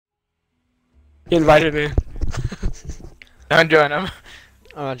He invited me. Don't join him.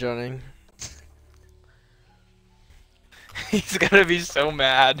 I'm not joining. He's gonna be so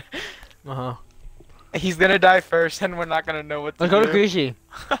mad. Uh-huh. He's gonna die first, and we're not gonna know what to Let's do. go to Greasy.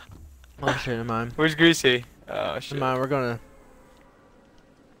 Oh shit, never mind. Where's Greasy? Oh shit. Never mind, we're going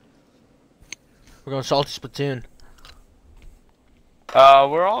salty Splatoon.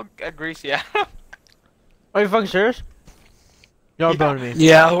 We're all at Greasy. Are you fucking serious? Y'all boning me.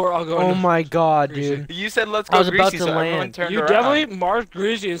 Yeah, we're all going. Oh to my god, Greasy. dude. You said let's I go was about Greasy, to so everyone land. turned You around. definitely marked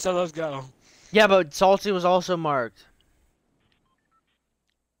Greasy and said let's go. Yeah, but salty was also marked.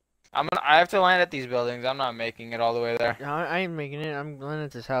 I have to land at these buildings. I'm not making it all the way there. I ain't making it. I'm landing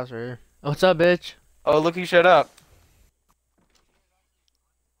at this house right here. Oh, what's up, bitch? Oh, look who showed up.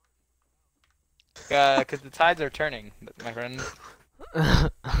 Cause the tides are turning, my friend.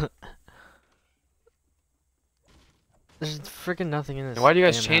 There's freaking nothing in this. Why do you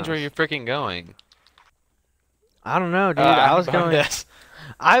guys damn change where house. you're freaking going? I don't know, dude. I was going. This.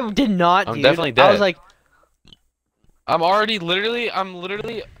 I did not, I'm dude. definitely I was dead. like, I'm literally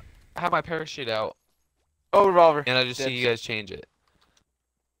have my parachute out, Oh, revolver. and I just see Dibs. you guys change it.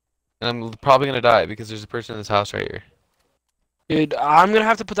 And I'm probably gonna die because there's a person in this house right here. Dude, I'm gonna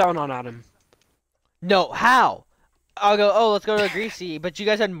have to put that one on Adam. no, how? I'll go. Oh, let's go to Greasy. But you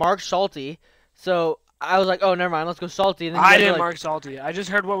guys had marked salty, so I was like, oh, never mind. Let's go salty. And then you I guys were didn't like, mark salty. I just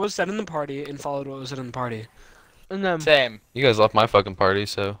heard what was said in the party and followed what was said in the party. And then Same. You guys left my fucking party,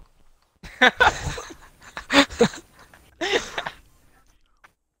 so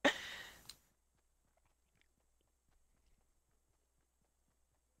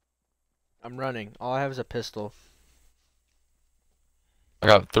I'm running. All I have is a pistol. I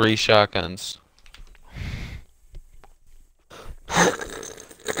got 3 shotguns.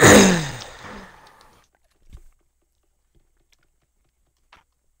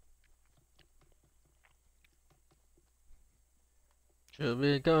 She'll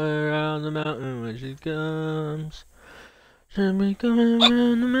be coming around the mountain when she comes. She'll be coming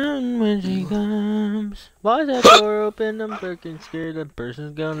around the mountain when she comes. Why is that door open? I'm freaking scared. That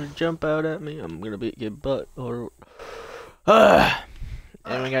person's gonna jump out at me. I'm gonna get butt or.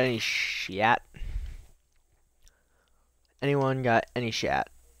 Anyone got any shat? Anyone got any shat?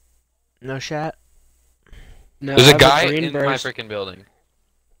 No shat? No, There's I a have guy green in my burst. freaking building.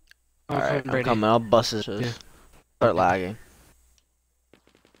 Oh, Alright, Brady. I'm coming. I'll bust his. Yeah. Start lagging.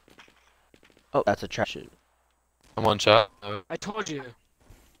 Oh, that's a trap shoot. I'm one shot. I told you.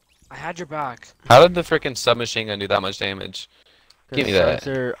 I had your back. How did the freaking submachine gun do that much damage? Give me that.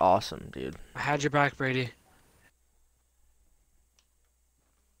 They're awesome, dude. I had your back, Brady.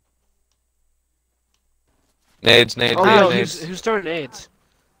 Nades, Oh, yo, nades. who's throwing nades?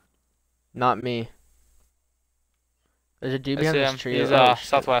 Not me. There's a dude I see behind him. this tree. He's Oh, shit.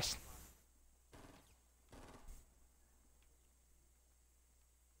 southwest.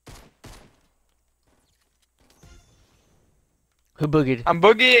 Who boogied? I'm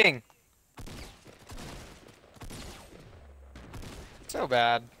boogieing. So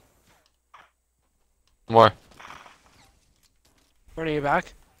bad. More. Running you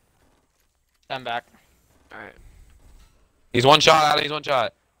back? I'm back. Alright. He's one shot, Adam. He's one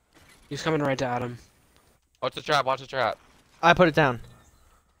shot. He's coming right to Adam. Watch the trap. Watch the trap. I put it down.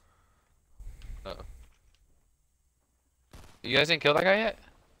 You guys didn't kill that guy yet?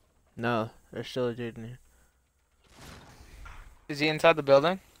 No, there's still a dude in here. Is he inside the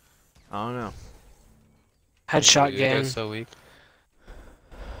building? I don't know. Headshot Dude, you gang. guys so weak.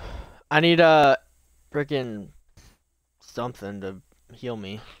 I need a freaking something to heal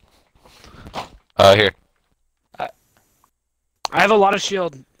me. Here. I have a lot of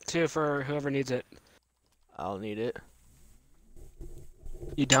shield, too, for whoever needs it. I'll need it.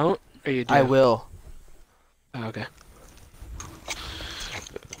 You don't? Or you do? I will. Oh, okay.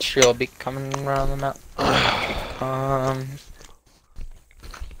 She'll be coming around the mountain.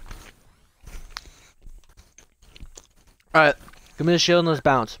 Alright, give me the shield and let's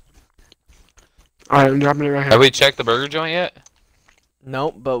bounce. Alright, I'm dropping it right here. Have we checked the burger joint yet?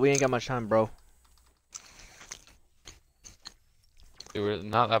 Nope, but we ain't got much time, bro. Dude, we're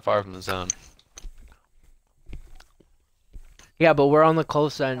not that far from the zone. Yeah, but we're on the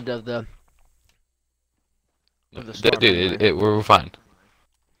close end of the the storm anyway. Dude, we're fine.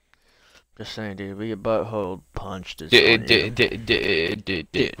 Just saying, dude. We get butthole punched. This Dude, one,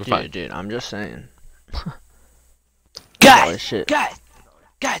 we're fine. dude, I'm just saying. Guys! Always shit. Guys!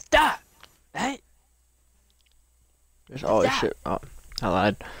 Guys, stop! Hey! There's always shit. Oh, I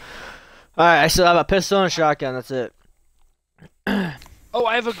lied. Alright, I still have a pistol and a shotgun. That's it. Oh,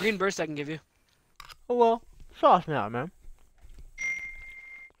 I have a green burst I can give you. Oh well, sauce me out, man.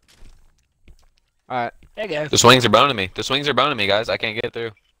 Alright. There you go. The swings are boning me. The swings are boning me, guys. I can't get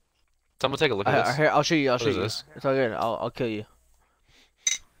through. Someone take a look at this. Here, I'll shoot you. I'll What shoot is you. this? It's all good. I'll kill you.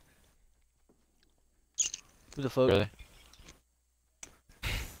 Who the fuck? Really?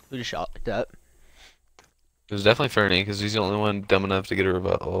 Who just shot like that? It was definitely Fernie, because he's the only one dumb enough to get a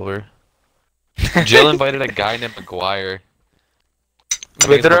revolver. Jill invited a guy named McGuire. I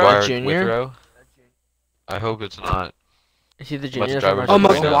think it's Withrow? McGuire Junior? Withrow. I hope it's not. Is he the About to junior drive from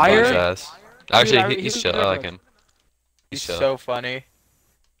over Oh, to the our window and McGuire? punch his ass. Actually, Dude, he's he's chill. I good. like him. He's chill. so funny.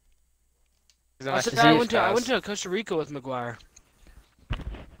 He's a I nice said Is that I he- went to Costa Rica with McGuire. Is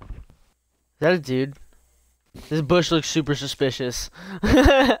that a dude? This bush looks super suspicious.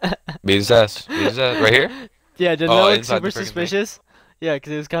 Beat his ass. Beat his ass. Right here? Yeah, didn't Oh, that look inside the super freaking suspicious? Yeah,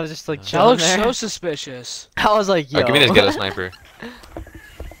 because it was kind of just like That That chilling looks there. so suspicious. I was like, yo. Alright, give me this ghetto sniper.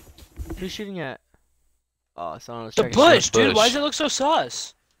 Who's shooting at? Oh, someone was The checking. bush, bush. dude. Why does it look so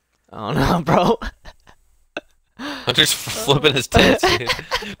sus? I don't know, bro. Hunter's flipping his tits, dude.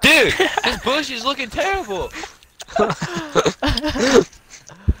 Dude, this bush is looking terrible.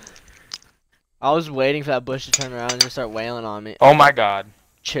 I was waiting for that bush to turn around and just start wailing on me. Oh my god.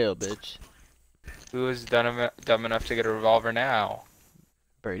 Chill, bitch. Who is dumb enough to get a revolver now?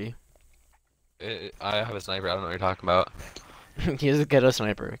 Brady. I have a sniper. I don't know what you're talking about. He is a ghetto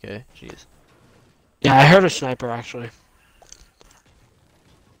sniper, okay? Jeez. Yeah, I heard a sniper actually.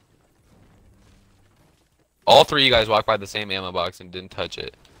 All three of you guys walked by the same ammo box and didn't touch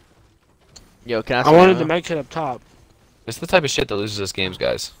it. Yo, can I I have wanted some the med kit up top. It's the type of shit that loses us games,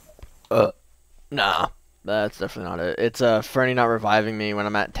 guys. ammo? Nah. That's definitely not it. It's Fernie not reviving me when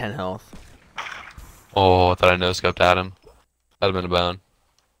I'm at 10 health. Oh, I thought I no-scoped Adam. That'd have been a bone.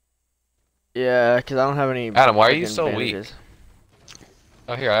 Yeah, because I don't have any. Adam, why are you freaking so weak? bandages.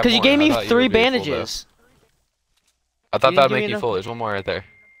 Oh, here, I have Because you more. gave I me thought you 3 would be full, though. bandages. I thought You that'd didn't give make me you enough- full. There's one more right there.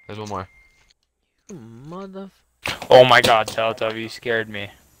 There's one more. Mother. Oh my god, Teletubby, you scared me.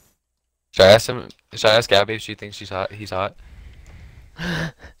 Should I ask him? Should I ask Gabby if she thinks she's hot? He's hot.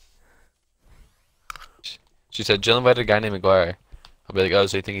 She said Jill invited a guy named McGuire. I'll be like, oh,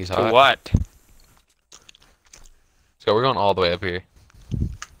 so you think he's To hot? what? So we're going all the way up here.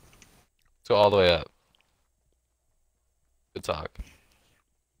 Let's go all the way up. Good talk.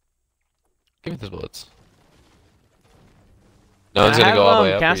 Give me those bullets. No one's gonna go all the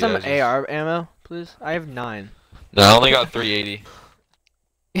way up. Can I or have some you guys just- AR ammo, please? I have 9. No, I only got 380.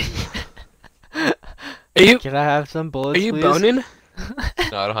 Are you Can I have some bullets, are you please? boning? No,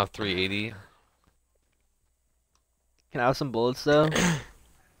 I don't have 380. Can I have some bullets though?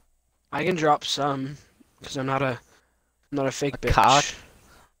 I can drop some, cause I'm not a fake A bitch. cock?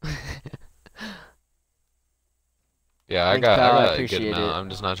 Yeah, I Thanks, got pal, I a good appreciate amount. it. I'm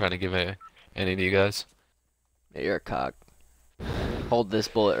just not trying to give any to you guys. Yeah, you're a cock. Hold this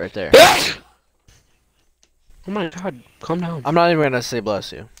bullet right there. Oh my god, calm down. I'm not even gonna say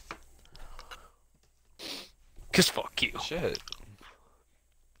bless you. Cause fuck you. Shit.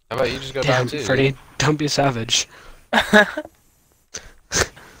 How about you just go down Damn, too? Freddie, don't be a savage.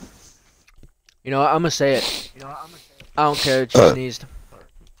 You know what? I'm gonna say it. I don't care. She sneezed.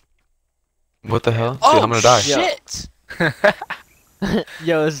 What the hell? Dude, Oh I'm gonna die. shit!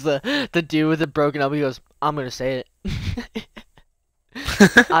 Yo, it's the dude with the broken elbow. He goes, "I'm gonna say it.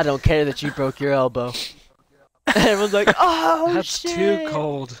 I don't care that you broke your elbow." Everyone's like, "Oh That's shit!" too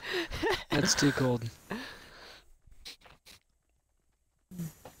cold. That's too cold.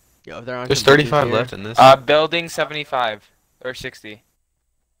 Yo, if they're on There's computers 35 here, left in this. Building 75 or 60.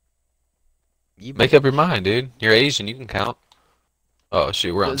 You Make up your mind, dude. You're Asian. You can count. Oh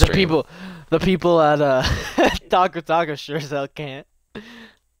shoot, we're on the stream. the people at Taco sure as hell can't.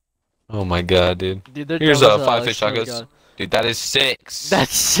 Oh my god, dude. Dude, they're Here's dumb as hell, 5 I fish swear to tacos. God. Dude, that is 6.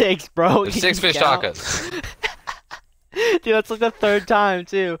 That's 6, bro. There's You 6 can fish count. tacos. Dude, that's like the 3rd time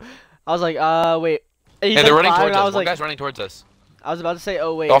too. I was like, wait. And he Hey, said they're running 5, towards and I us. was One like, guy's running towards us. I was about to say,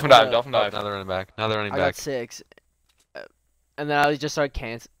 oh wait. Dolphin hold dive, up. dolphin Oh, dive. now they're running back. Now they're running I got back. 6. And then I just started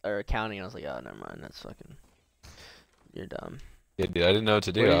counting, and I was like, oh, never mind. That's fucking. You're dumb. Yeah, dude, I didn't know what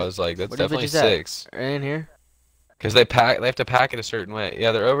to do. Where I is- was like, that's where the definitely bitches at? 6. Right in here. Because they have to pack it a certain way.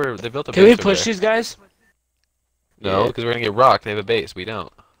 Yeah, they're over. They built a Can we base over push there. these guys? No, Yeah. because we're gonna get rocked. They have a base. We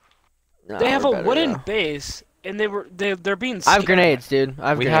don't. Nah, They have we're a better, wooden though. base, and they're being. I have scared. grenades, dude. I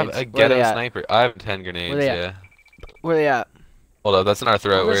have We grenades. have a Where they ghetto at? sniper. I have 10 grenades. they at? Yeah. Where they at? Hold up, that's in our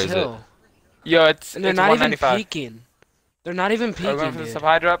throat. On Where this is hill. Yo, it's And they're it's not even 195. peeking. They're not even Are we peeking. going for the dude.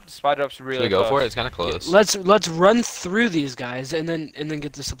 supply drop? The supply drop's it? really Should we go close. for it? It's kind of close. Let's run through these guys and then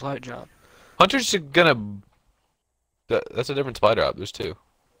get the supply drop. Hunter's gonna. That's a different supply drop. There's 2.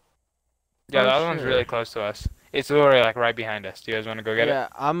 Yeah, Oh, the other one's sure. really close to us. It's literally like right behind us. Do you guys want to go get it? Yeah,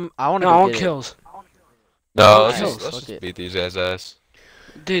 I want to No, I go want get it. kills. No, Nice. let's Fuck just it. beat these guys' ass.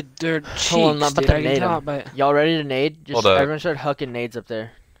 Dude, they're cheeks, Hold on, I'm about dude. to I can nade tell him. by... Y'all ready to nade? Just Hold up. everyone start hucking nades up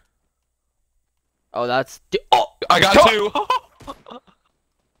there. Oh, that's. Oh! I got two!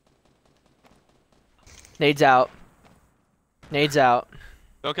 Nades out. Nades out.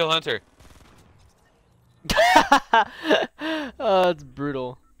 Don't kill Hunter. Oh, it's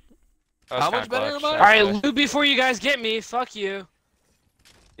brutal. That was How kinda much better clutch. am I? That was Alright, clutch. loot before you guys get me. Fuck you.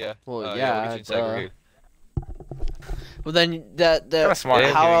 Yeah. Well, we'll yeah, get you segregated. Well, then that Kinda smart how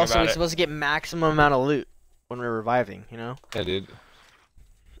thinking else are about we it. supposed to get maximum amount of loot when we're reviving? You know? Yeah, dude.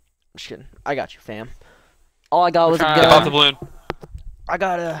 Just kidding. I got you, fam. All I got was a trying- Get off the gun. balloon. I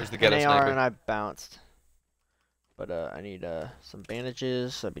got There's the an ghetto AR sniper. and I bounced. But I need some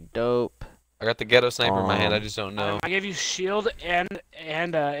bandages. That'd be dope. I got the ghetto sniper in my hand. I just don't know. I gave you shield and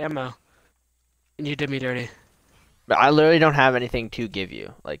ammo. And you did me dirty. But I literally don't have anything to give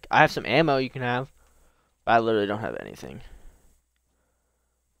you. Like I have some ammo you can have, but I literally don't have anything.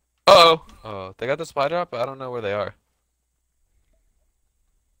 Uh-oh. Oh, they got the supply drop, but I don't know where they are.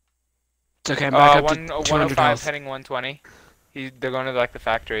 It's okay, I'm back up to 200 105 health. heading 120. They're going to like the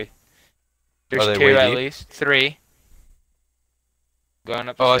factory. There's Are they 2 way at deep? least. 3. Going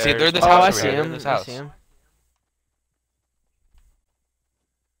up the Oh, I see. stairs. They're this Oh, house I over see here. They're in him. this I house. see him.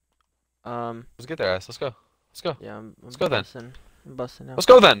 Let's get their ass. Let's go. Let's go. Yeah, I'm Let's go then. busting. I'm busting now. Let's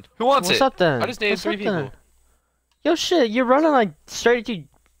go then. Who wants What's it? up then? I just needed What's 3 up people. then? Yo, shit, you're running like straight to.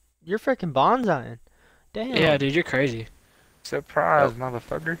 You're freaking bonsaiing. Damn. Yeah, dude, you're crazy. Surprise,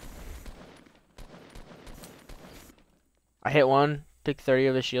 motherfucker. I hit one, took 30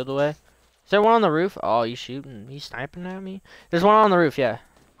 of his shield away. Is there one on the roof? Oh, he's shooting. He's sniping at me. There's one on the roof, yeah.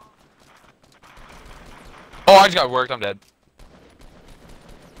 Oh, I just got worked. I'm dead.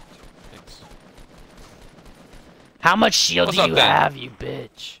 Thanks. How much shield What's do up, you then? have, you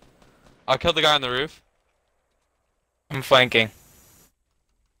bitch? I killed the guy on the roof. I'm flanking.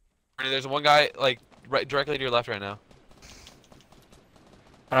 There's one guy like right directly to your left right now.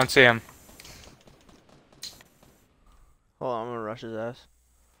 I don't see him. Hold on, I'm gonna rush his ass.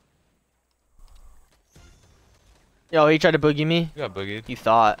 Yo, he tried to boogie me. You got boogied. You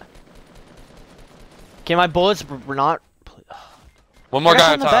thought. Okay, my bullets were not. One more I got guy shot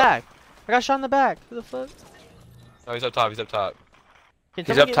up in the top. back. I got shot in the back. Who the fuck? Oh, he's up top. He's up top. Can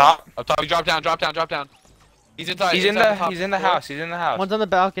He's someone up get top. Up top. He dropped down. Drop down. Drop down. He's inside. He's in inside the top he's in the floor. house. He's in the me? house. One's on the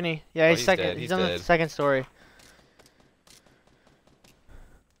balcony. Yeah, Oh, he's he's second. dead, He's he's on the dead. second story.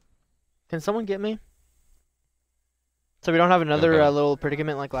 Can someone get me? So we don't have another Okay. little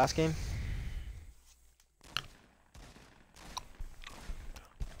predicament like last game.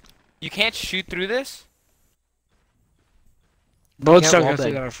 You can't shoot through this? Bullets Can't don't wall go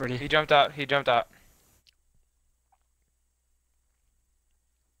through bang. that, Freddy. He jumped out. He jumped out.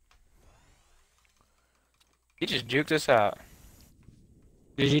 He just juked us out.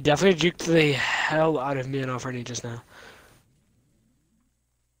 Dude, he definitely juked the hell out of me and Alfredi just now.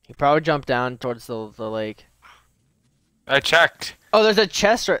 He probably jumped down towards the lake. I checked. Oh, there's a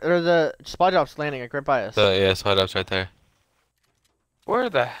chest right, or the supply drop's landing like right by us. Yeah, supply drop's right there. Where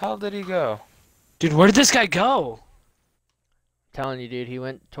the hell did he go? Dude, where did this guy go? telling you, dude, he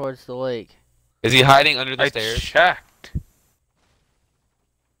went towards the lake. Is he hiding under the I stairs? checked.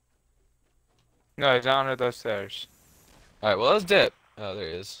 No, he's not under those stairs. Alright, well, let's dip. Oh, there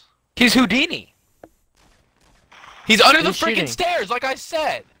he is. He's Houdini. He's under the Who's freaking shooting? stairs, like I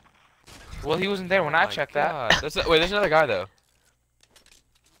said! Well, he wasn't there when I checked that. Wait, there's another guy, though.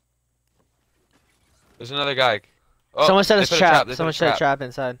 There's another guy. Oh, Someone set they a put trap. They put Someone a set a trap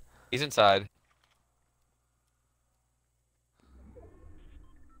inside. He's inside.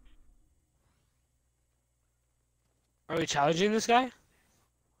 Are we challenging this guy?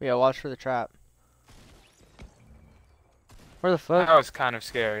 Yeah, watch for the trap. Where the fuck? That was kind of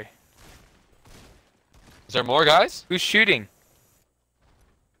scary. Is there more guys? Who's shooting?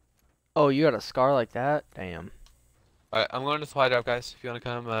 Oh, you got a scar like that? Damn. Alright, I'm going to supply drop, guys. If you want to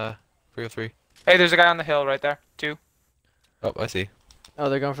come, 303. Hey, there's a guy on the hill right there. 2. Oh, I see. Oh,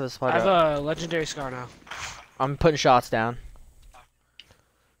 they're going for the I supply have drop. a legendary scar now. I'm putting shots down.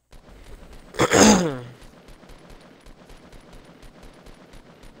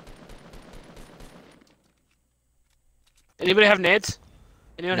 Anybody have nades?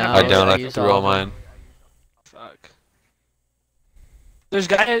 Anyone No, have I nades? don't. I I used threw all all of them. mine. Fuck. There's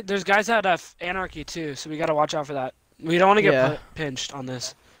guys at Anarchy too, so we gotta watch out for that. We don't want to get Yeah. pinched on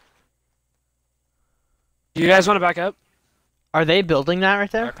this. Do you guys want to back up? Are they building that right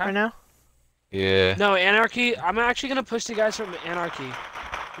there, Okay. right now? Yeah. No, Anarchy. I'm actually gonna push the guys from Anarchy.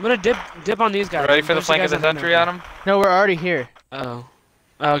 I'm gonna dip on these guys. Ready for the Push flank of guys the on country, Anarchy. Adam? No, we're already here. Oh.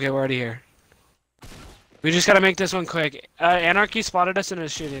 Oh, okay, we're already here. We just gotta make this one quick. Anarchy spotted us and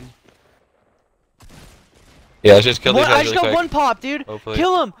is shooting. Yeah, let's just kill these What? guys I just really got quick. one pop, dude. Hopefully.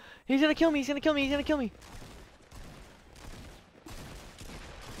 Kill him. He's gonna kill me. He's gonna kill me. He's gonna kill me.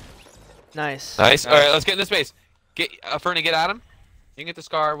 Nice. Nice. All right, let's get in this base. Get Fernie, get at him. You can get the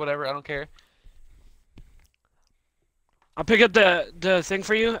scar, whatever. I don't care. I'll pick up the thing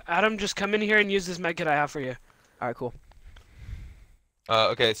for you. Adam, just come in here and use this medkit I have for you. All right, cool.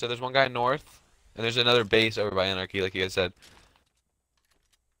 Okay, so there's one guy north, and there's another base over by Anarchy, like you guys said.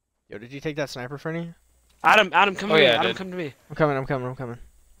 Yo, did you take that sniper, Fernie? Adam, come Oh, to me. yeah, I Adam, did. come to me. I'm coming.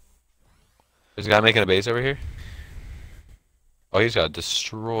 There's a guy making a base over here. Oh, he's got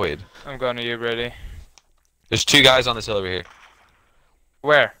destroyed. I'm going to you, Brady. There's 2 guys on this hill over here.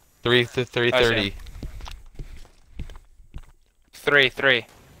 Where? 330. 3.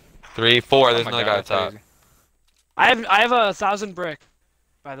 3, 4. There's Oh my another God, guy up that's top. crazy. I have 1,000 brick,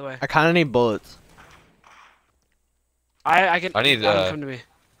 by the way. I kind of need bullets. I can. I need, Adam, come to me.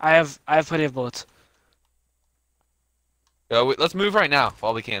 I have plenty of bullets. Let's move right now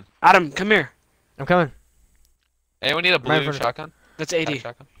while we can. Adam, come here. I'm coming. Anyone need a Right in blue front of- shotgun? That's 80.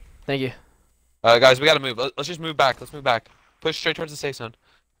 Shotgun? Thank you. Guys, we gotta move. Let's just move back. Let's move back. Push straight towards the safe zone.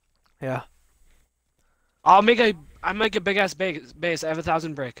 Yeah. I make a big ass base. I have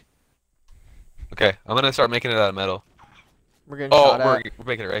 1,000 brick. Okay, I'm gonna start making it out of metal. We're getting Oh, shot at. we're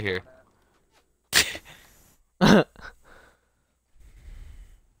making it right here.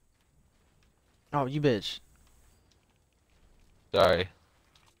 Oh, you bitch. Sorry.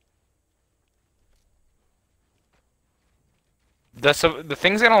 The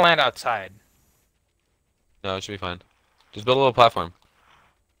thing's gonna land outside. No, it should be fine. Just build a little platform.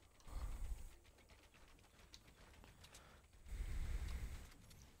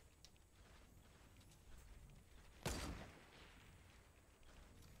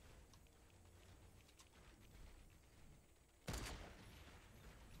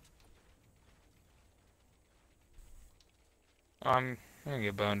 I'm gonna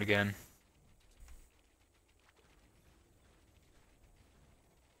get boned again.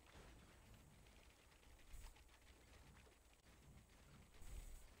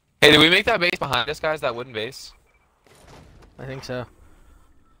 Hey, did we make that base behind us, guys? That wooden base? I think so.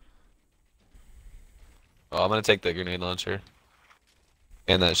 Oh, I'm gonna take the grenade launcher.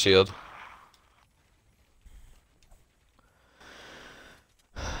 And that shield.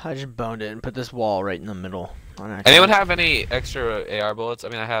 I just boned it and put this wall right in the middle. On accident. Anyone have any extra AR bullets? I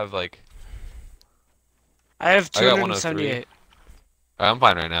mean, I have like... I have I got 103. 278. I'm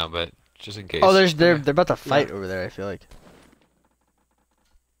fine right now, but just in case. Oh, they're about to fight over there. I feel like.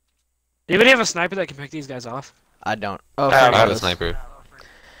 Anybody have a sniper that can pick these guys off? I don't. Oh, I Fernie I have a does. sniper.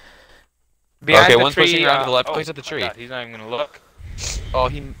 Behind Okay, the one's tree, pushing around to the left. Oh, oh, he's at the my tree. God, he's not even gonna look. Oh,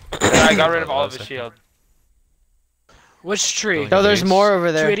 he... I got rid of all of his shield. Which tree? Oh, No, there's Nice. more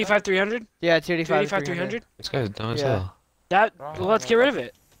over there. 285, 300? Yeah, 285, 285, 300. 300? This guy's dumb as Yeah. hell. That. Oh, Well, let's get rid of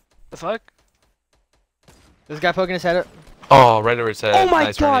it. The fuck? This guy poking his head up. Oh, right over his head. Oh my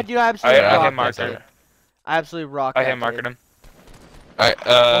Nice, god, Bernie. dude! I absolutely I hit rocked marked that him. dude. I absolutely rocked I that hit marked dude. him. Alright,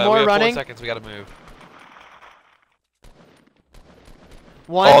 One more we have running. 4 seconds. We gotta move.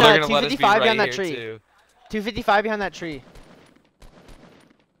 One, Oh, they're gonna let us be 255 right behind that here, tree. too. 255 behind that tree.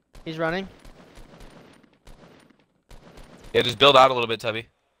 He's running. Yeah, just build out a little bit, Tubby.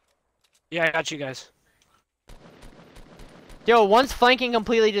 Yeah, I got you guys. Yo, one's flanking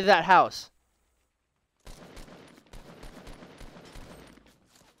completely to that house.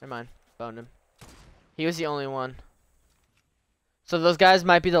 Never mind. Boned him. He was the only one. So those guys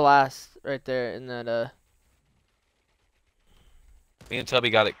might be the last right there in that, Me and Tubby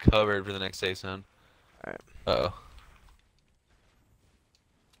got it covered for the next safe zone. Alright. Uh-oh.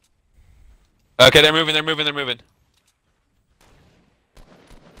 Okay, they're moving, they're moving, they're moving.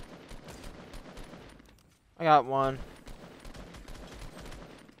 I got one.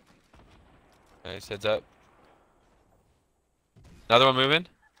 Nice, heads up. Another one moving?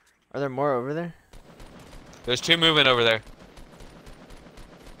 Are there more over there? There's 2 moving over there.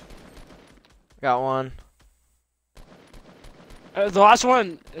 Got one. The last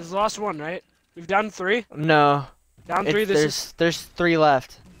one is the last one, right? We've down 3. No. Down 3. There's 3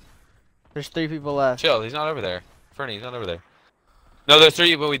 left. There's 3 people left. Chill, he's not over there. Fernie, he's not over there. No, there's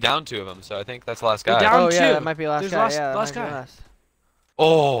 3, but we downed 2 of them, so I think that's the last We guy. down- Oh yeah, 2. that might be last There's guy. last- Yeah, that last might be guy. last.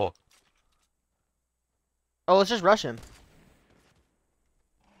 Oh! Oh, let's just rush him.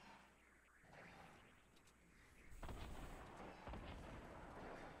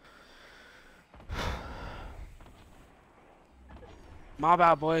 Mob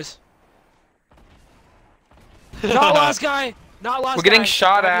out, boys. Not last guy. Not last guy. We're getting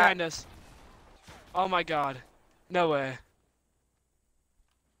shot Right at. behind us. Oh my god. No way.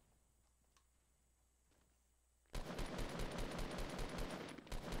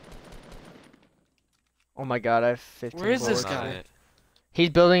 Oh my god, I have 15 Where is this bullets. guy? Not it. He's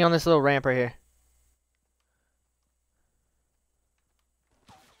building on this little ramp right here.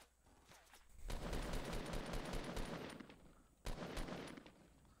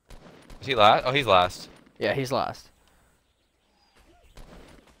 Is he last? Oh, he's last. Yeah, he's last.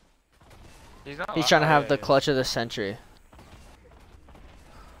 He's not. He's trying to have yeah, the yeah. clutch of the century.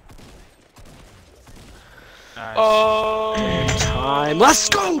 Nice. Oh! Time. Let's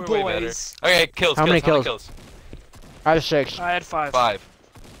go, We're way better. boys. Okay, kills. How many kills? kills? I have 6. I had 5. 5.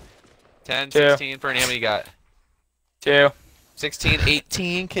 10, Two. 16. Fernie, how many you got? 2. 16,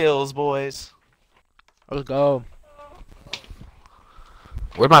 18 kills, boys. Let's go.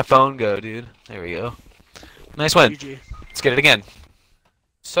 Where'd my phone go, dude? There we go. Nice win. GG. Let's get it again.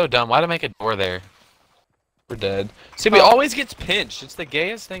 So dumb. Why'd I make a door there? We're dead. See, we always gets pinched. It's the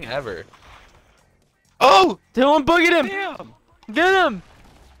gayest thing ever. Oh! Dylan, boogie him! Damn! Get him!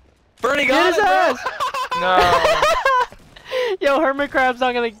 Fernie Get got his it, bro. ass! No. Yo, Hermit Crab's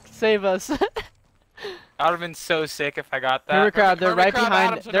not gonna save us. I would have been so sick if I got Hermit that. Crab, they're Hermit right Crab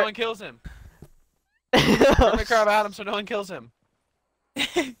behind. Adam, so no one kills him. I'm Hermit Crab Adam, so no one kills him.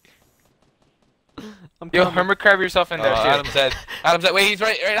 Yo, coming. hermit crab yourself in there, too. Adam's dead. Adam's dead. Wait, he's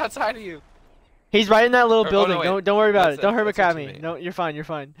right outside of you. He's right in that little Oh, building. no, wait. Don't worry about That's it. Don't it. Hermit That's Crab it me. to me. No, you're fine. You're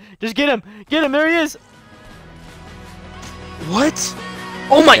fine. Just get him. Get him. There he is. What?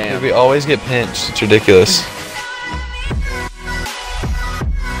 Oh my. Damn. Dude, we always get pinched. It's ridiculous.